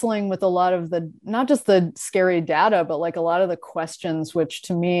was wrestling with a lot of not just the scary data, but like a lot of the questions, which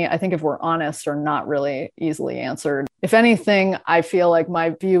to me, I think if we're honest, are not really easily answered. If anything, I feel like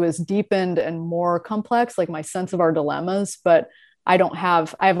my view is deepened and more complex, like my sense of our dilemmas, but I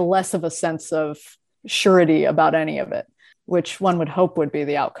have less of a sense of surety about any of it, which one would hope would be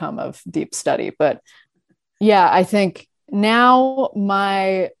the outcome of deep study. But yeah, I think now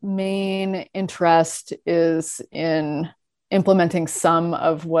my main interest is in implementing some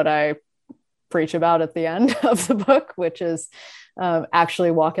of what I preach about at the end of the book, which is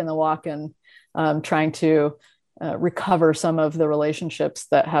actually walking the walk and trying to recover some of the relationships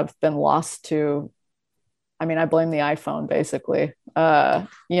that have been lost to, I mean, I blame the iPhone basically, and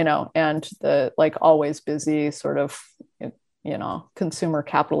the like always busy sort of, consumer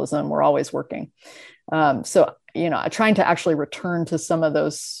capitalism. We're always working. So, trying to actually return to some of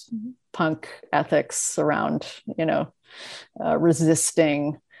those punk ethics around,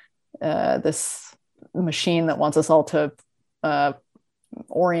 resisting this machine that wants us all to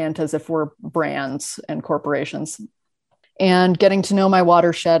orient as if we're brands and corporations, and getting to know my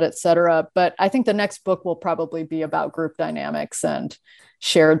watershed, et cetera. But I think the next book will probably be about group dynamics and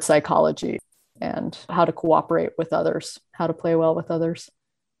shared psychology and how to cooperate with others, how to play well with others.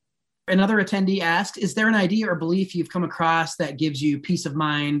 Another attendee asked, is there an idea or belief you've come across that gives you peace of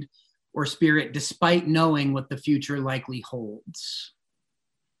mind or spirit despite knowing what the future likely holds?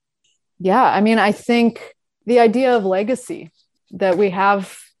 Yeah, I mean, I think the idea of legacy, that we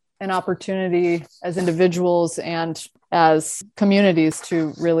have an opportunity as individuals and as communities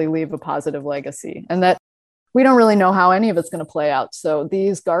to really leave a positive legacy, and that we don't really know how any of it's going to play out. So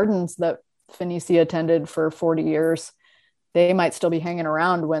these gardens that Phoenicia attended for 40 years, they might still be hanging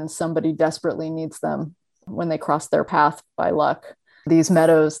around when somebody desperately needs them, when they cross their path by luck. These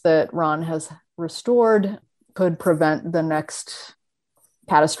meadows that Ron has restored could prevent the next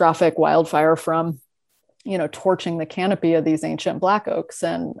catastrophic wildfire from, torching the canopy of these ancient black oaks.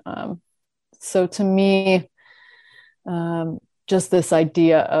 And so to me, just this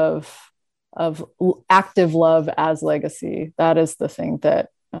idea of active love as legacy, that is the thing that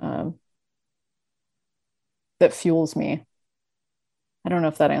fuels me. I don't know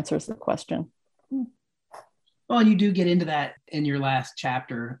if that answers the question. Well, you do get into that in your last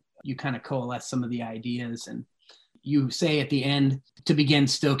chapter. You kind of coalesce some of the ideas, and you say at the end to begin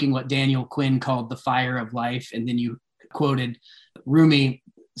stoking what Daniel Quinn called the fire of life. And then you quoted Rumi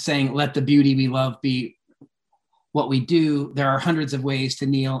saying, "Let the beauty we love be what we do. There are hundreds of ways to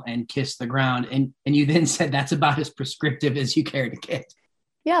kneel and kiss the ground." And you then said that's about as prescriptive as you care to get.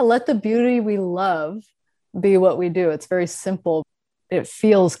 Yeah, let the beauty we love be what we do. It's very simple. It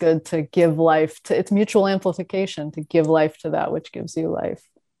feels good to give life to, it's mutual amplification, to give life to that which gives you life.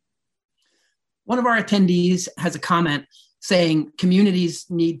 One of our attendees has a comment saying communities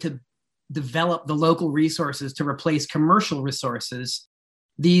need to develop the local resources to replace commercial resources.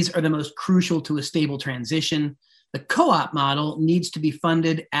 These are the most crucial to a stable transition. The co-op model needs to be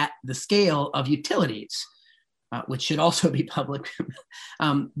funded at the scale of utilities, which should also be public.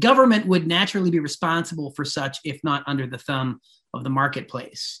 Government would naturally be responsible for such, if not under the thumb of the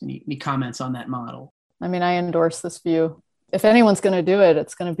marketplace. Any comments on that model? I mean, I endorse this view. If anyone's going to do it,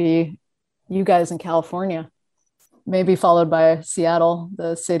 it's going to be you guys in California, maybe followed by Seattle,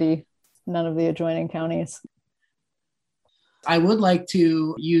 the city, none of the adjoining counties. I would like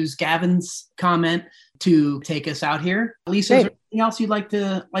to use Gavin's comment to take us out here. Lisa, is there anything else you'd like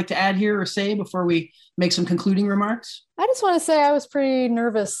to add here or say before we make some concluding remarks? I just want to say I was pretty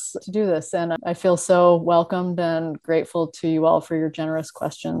nervous to do this, and I feel so welcomed and grateful to you all for your generous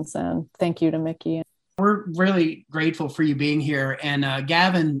questions. And thank you to Mickey. We're really grateful for you being here. And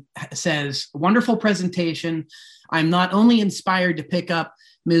Gavin says, wonderful presentation. I'm not only inspired to pick up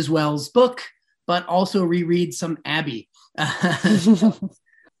Ms. Wells' book, but also reread some Abby.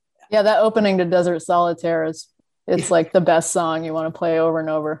 Yeah, that opening to Desert Solitaire it's like the best song you want to play over and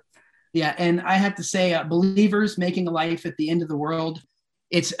over. Yeah, and I have to say, Believers, Making a Life at the End of the World,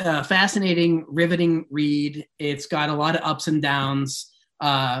 it's a fascinating, riveting read. It's got a lot of ups and downs.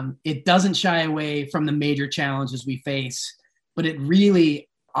 It doesn't shy away from the major challenges we face, but it really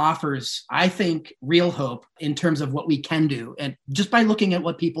offers, I think, real hope in terms of what we can do, and just by looking at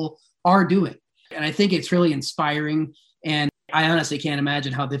what people are doing. And I think it's really inspiring. And I honestly can't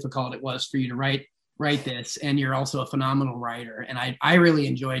imagine how difficult it was for you to write this. And you're also a phenomenal writer. And I really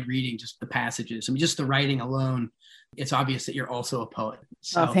enjoyed reading just the passages. I mean, just the writing alone, it's obvious that you're also a poet.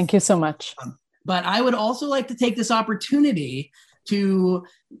 So, thank you so much. But I would also like to take this opportunity to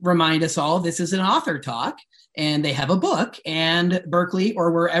remind us all this is an author talk and they have a book, and Berkeley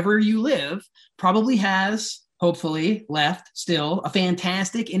or wherever you live probably has, hopefully, left still a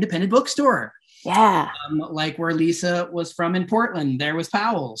fantastic independent bookstore. Yeah. Like where Lisa was from in Portland, there was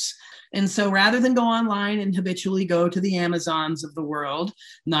Powell's. And so rather than go online and habitually go to the Amazons of the world,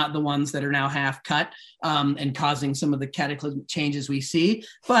 not the ones that are now half cut and causing some of the cataclysmic changes we see,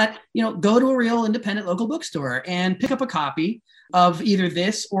 but, go to a real independent local bookstore and pick up a copy of either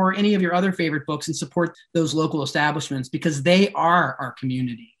this or any of your other favorite books and support those local establishments, because they are our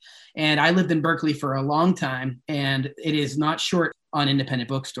community. And I lived in Berkeley for a long time, and it is not short on independent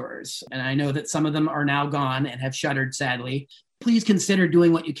bookstores. And I know that some of them are now gone and have shuttered, sadly. Please consider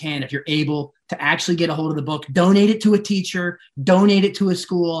doing what you can if you're able to actually get a hold of the book. Donate it to a teacher, donate it to a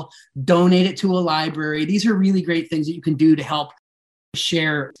school, donate it to a library. These are really great things that you can do to help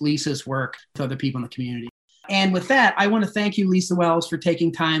share Lisa's work to other people in the community. And with that, I want to thank you, Lisa Wells, for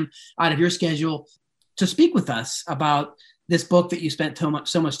taking time out of your schedule to speak with us about this book that you spent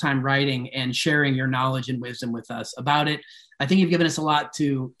so much time writing and sharing your knowledge and wisdom with us about it. I think you've given us a lot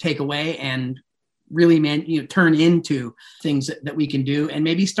to take away and really turn into things that we can do, and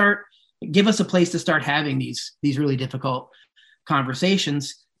maybe give us a place to start having these really difficult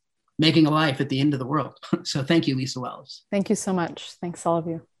conversations, making a life at the end of the world. So thank you, Lisa Wells. Thank you so much. Thanks, all of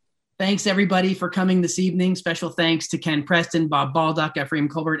you. Thanks, everybody, for coming this evening. Special thanks to Ken Preston, Bob Baldock, Ephraim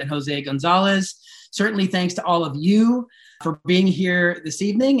Colbert, and Jose Gonzalez. Certainly thanks to all of you for being here this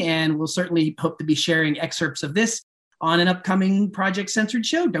evening, and we'll certainly hope to be sharing excerpts of this on an upcoming Project Censored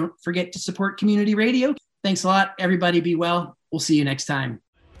show. Don't forget to support community radio. Thanks a lot, everybody. Be well. We'll see you next time.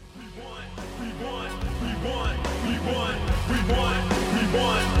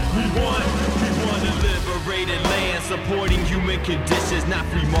 Supporting human conditions, not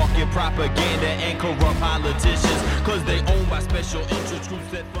free market propaganda and corrupt politicians, because they owned by special interest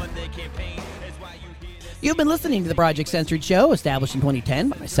groups that fund their campaign. You've been listening to the Project Censored show, established in 2010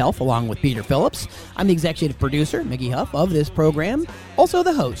 by myself, along with Peter Phillips. I'm the executive producer, Mickey Huff, of this program. Also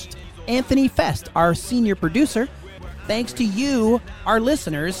the host, Anthony Fest, our senior producer. Thanks to you, our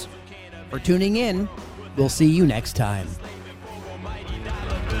listeners, for tuning in. We'll see you next time.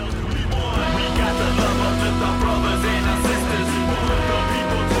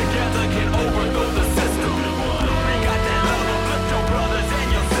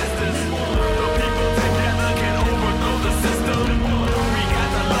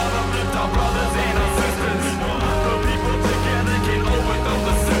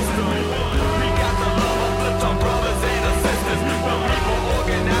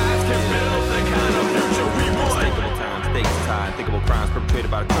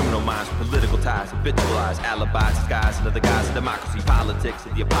 Perpetrated by criminal minds with political ties, habitualized alibis, disguised under the guise of democracy, politics,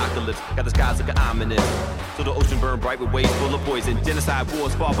 and the apocalypse. Got the skies looking ominous. So the ocean burned bright with waves full of poison. Genocide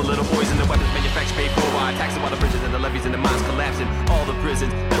wars fought for little boys, and the weapons manufactured paid for by taxing while the bridges and the levees and the mines collapsing. All the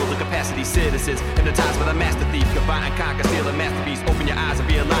prisons build the capacity citizens. Hypnotized by the master thief, combine and conquer, steal a masterpiece. Open your eyes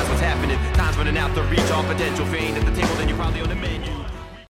and realize what's happening. Time's running out to reach all potential. If you ain't at the table, then you're probably on the menu.